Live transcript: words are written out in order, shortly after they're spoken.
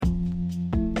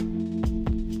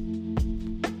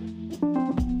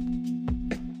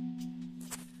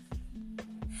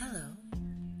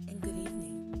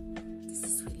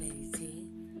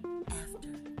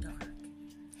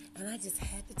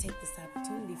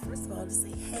call to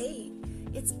say, hey,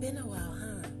 it's been a while,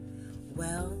 huh?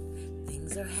 Well,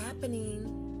 things are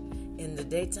happening in the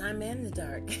daytime and the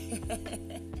dark.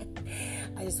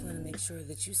 I just want to make sure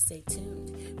that you stay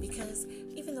tuned, because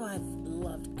even though I've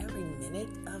loved every minute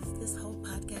of this whole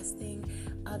podcast thing,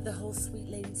 the whole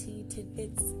Sweetladyt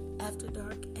Tidbits After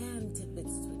Dark and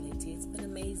Tidbits Sweetladyt, it's been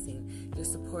amazing. Your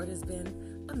support has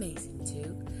been amazing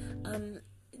too.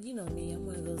 You know me, I'm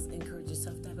one of those encourage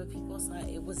yourself type of people, so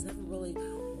it was never really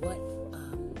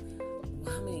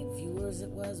how many viewers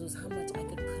it was how much I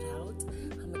could put out,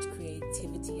 how much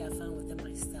creativity I found within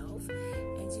myself,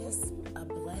 and just a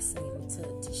blessing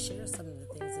to share some of the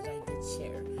things that I did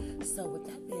share. So with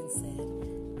that being said,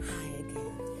 hi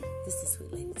again. This is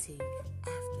Sweetladyt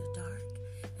After Dark,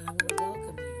 and I want to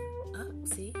welcome you.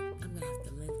 See, I'm going to have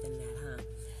to lengthen that, huh?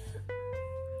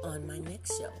 On my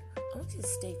next show, I want you to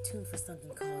stay tuned for something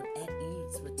called At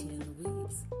Ease with Tina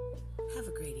Louise. Have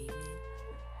a great evening,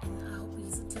 and I hope you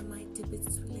listen to my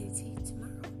Tidbits Sweetladyt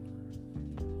tomorrow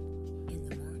in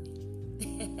the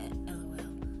morning.